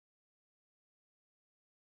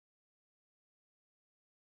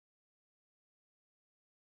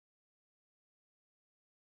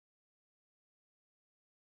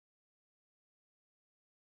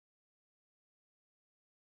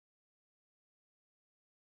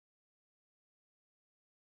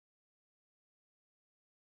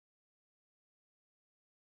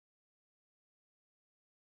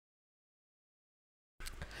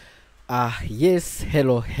Yes,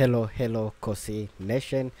 hello, Kosi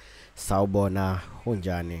Nation, Saubona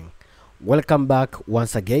Hunjani. Welcome back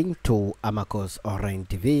once again to Amakhosi Online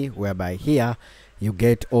TV, whereby here you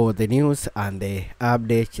get all the news and the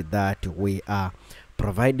updates that we are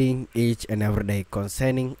providing each and every day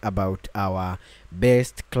concerning about our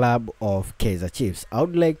best club of Kaizer Chiefs. I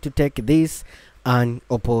would like to take this an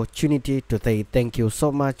opportunity to say thank you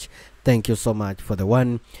so much. Thank you so much for the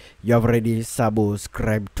one you have already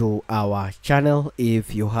subscribed to our channel.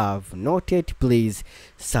 If you have not yet, please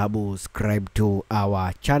subscribe to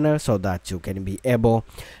our channel so that you can be able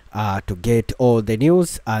to get all the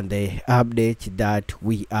news and the updates that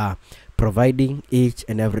we are providing each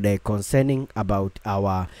and every day concerning about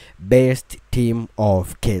our best team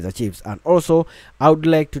of Kaizer Chiefs. And also I would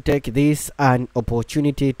like to take this an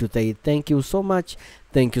opportunity to say thank you so much.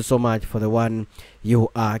 Thank you so much for the one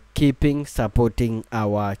you are keeping supporting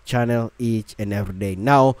our channel each and every day.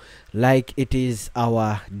 Now, like it is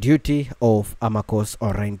our duty of Amakhosi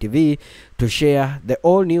Online TV to share the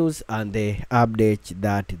all news and the updates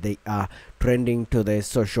that they are trending to the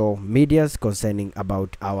social medias concerning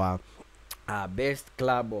about our best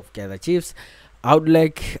club of Kaizer Chiefs. I would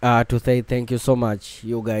like to say thank you so much,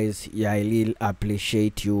 you guys. Yeah, I really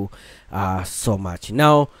appreciate you so much.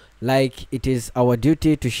 Now, like it is our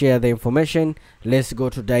duty to share the information, let's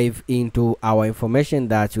go to dive into our information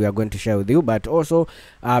that we are going to share with you. But also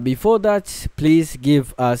before that, please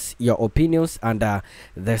give us your opinions under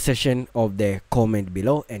the section of the comment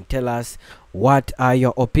below and tell us what are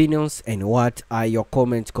your opinions and what are your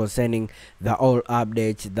comments concerning the all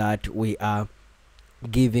updates that we are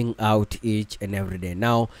giving out each and every day.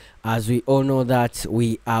 Now, as we all know that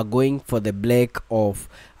we are going for the break of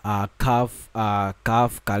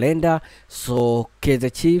CAF calendar, so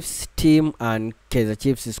Kaizer Chiefs team and Kaizer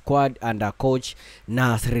Chiefs squad under coach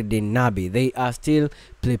Nasreddin Nabi, they are still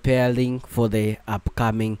preparing for the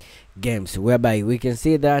upcoming games, whereby we can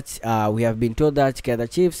see that we have been told that Kaizer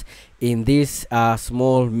Chiefs in this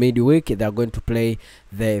small midweek they are going to play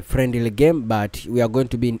the friendly game, but we are going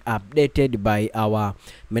to be updated by our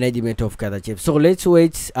management of Kaizer Chiefs. So let's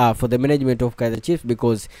wait for the management of Kaizer Chiefs,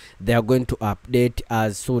 because they are going to update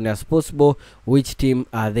as soon as possible which team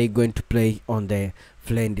are they going to play on the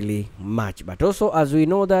friendly match. But also, as we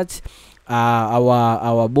know that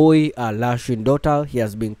our boy Lashwin Dotal, he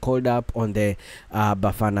has been called up on the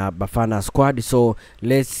Bafana squad, so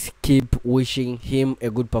let's keep wishing him a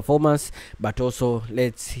good performance, but also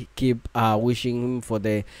let's keep wishing him for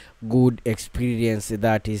the good experience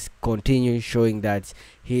that is continuing showing that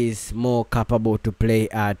he is more capable to play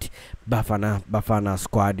at Bafana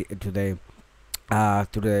squad to the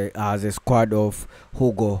squad of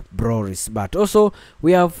Hugo Broris. But also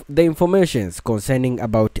we have the informations concerning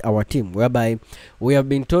about our team, whereby we have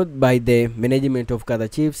been told by the management of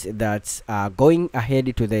Kaizer Chiefs that going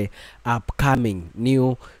ahead to the upcoming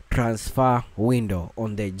new transfer window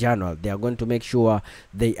on the January, they are going to make sure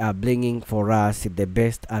they are bringing for us the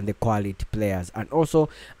best and the quality players. And also,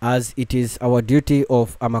 as it is our duty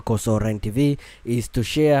of Amakhosi Online TV is to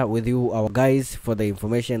share with you our guys for the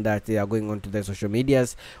information that they are going on to the social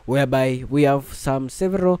medias, whereby we have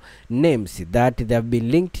several names that they have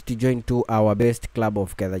been linked to join to our best club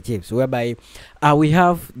of Kaizer Chiefs, whereby we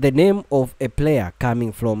have the name of a player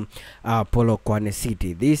coming from Polo Khune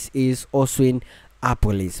City. This is Oswin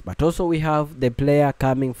Apolis. But also we have the player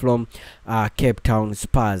coming from Cape Town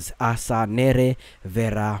Spurs, Asa Nere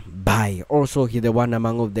Vera Bai. Also, he's the one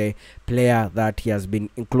among of the player that he has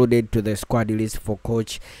been included to the squad list for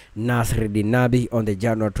coach Nasreddin Nabi on the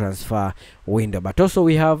January transfer window. But also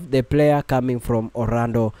we have the player coming from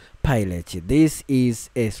Orlando Pirates. This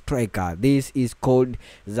is a striker. This is called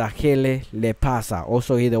Zahele Lepasa.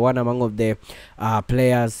 Also, he's the one among of the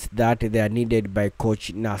players that they are needed by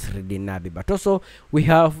coach Nasreddin Nabi. But also we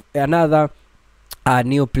have another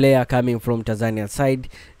new player coming from Tanzania side.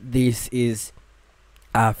 This is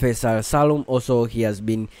Faisal Salum. Also, he has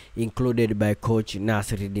been included by coach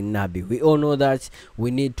Nasreddin Nabi. We all know that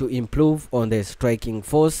we need to improve on the striking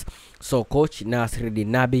force, so coach Nasreddin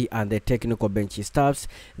Nabi and the technical bench staffs,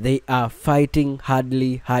 they are fighting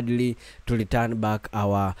hardly to return back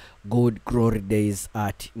our good glory days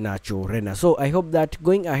at Nacho Arena. So I hope that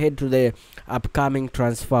going ahead to the upcoming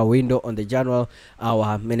transfer window on the January,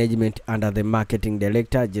 our management under the marketing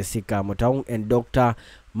director Jessica Motaung and Dr.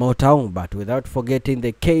 Motaung, but without forgetting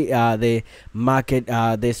the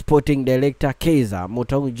the sporting director Kaizer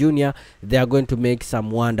Motaung Jr., they are going to make some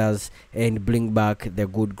wonders and bring back the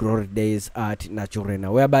good glory days at Nacho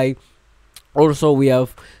Arena, whereby Also, we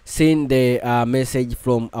have seen the message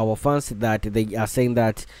from our fans that they are saying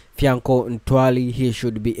that Fianco Ntwali, he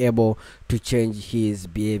should be able to change his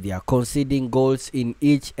behavior. Conceding goals in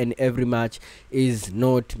each and every match is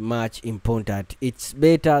not much important. It's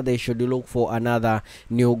better they should look for another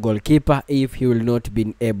new goalkeeper if he will not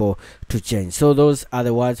be able to change. So those are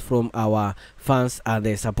the words from our fans and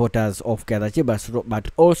the supporters of Kaizer Chiefs,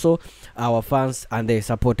 but also our fans and the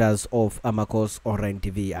supporters of Amakhosi Online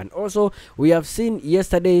TV. And also we have seen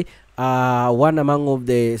yesterday one among of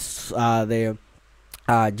the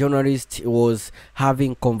journalist was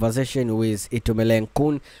having conversation with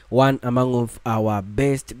Khune, one among of our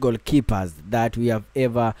best goalkeepers that we have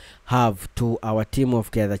ever have to our team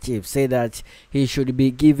of Kaizer Chiefs. Say that he should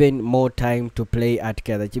be given more time to play at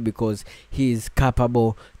Kaizer Chiefs because he is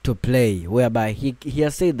capable to play, whereby he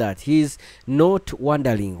has said that he's not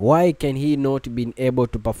wondering why can he not been able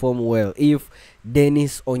to perform well if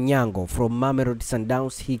Dennis Onyango from Mamelodi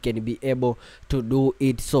Sundowns, he can be able to do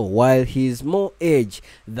it. So while he's more age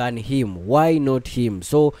than him, why not him?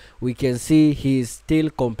 So we can see he's still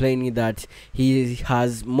complaining that he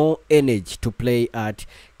has more energy to play at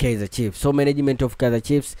Kaizer Chiefs. So management of Kaizer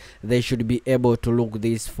Chiefs, they should be able to look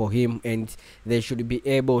this for him, and they should be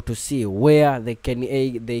able to see where they can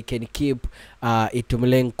keep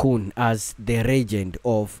Khune as the legend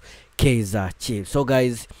of Kaizer Chiefs. So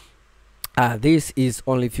guys, this is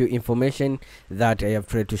only few information that I have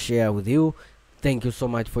tried to share with you. Thank you so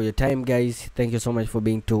much for your time, guys. Thank you so much for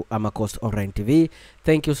being to Amakhosi Online TV.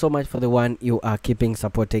 Thank you so much for the one you are keeping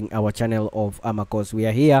supporting our channel of Amakhosi. We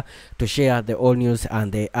are here to share the all news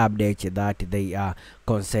and the updates that they are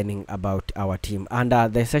concerning about our team. And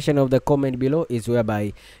the section of the comment below is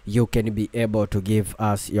whereby you can be able to give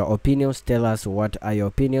us your opinions. Tell us what are your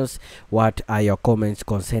opinions, what are your comments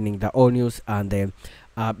concerning the all news and the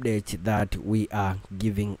update that we are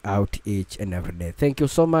giving out each and every day. Thank you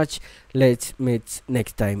so much. Let's meet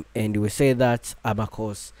next time, and we say that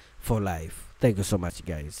Amakhosi for life. Thank you so much,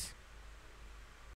 guys.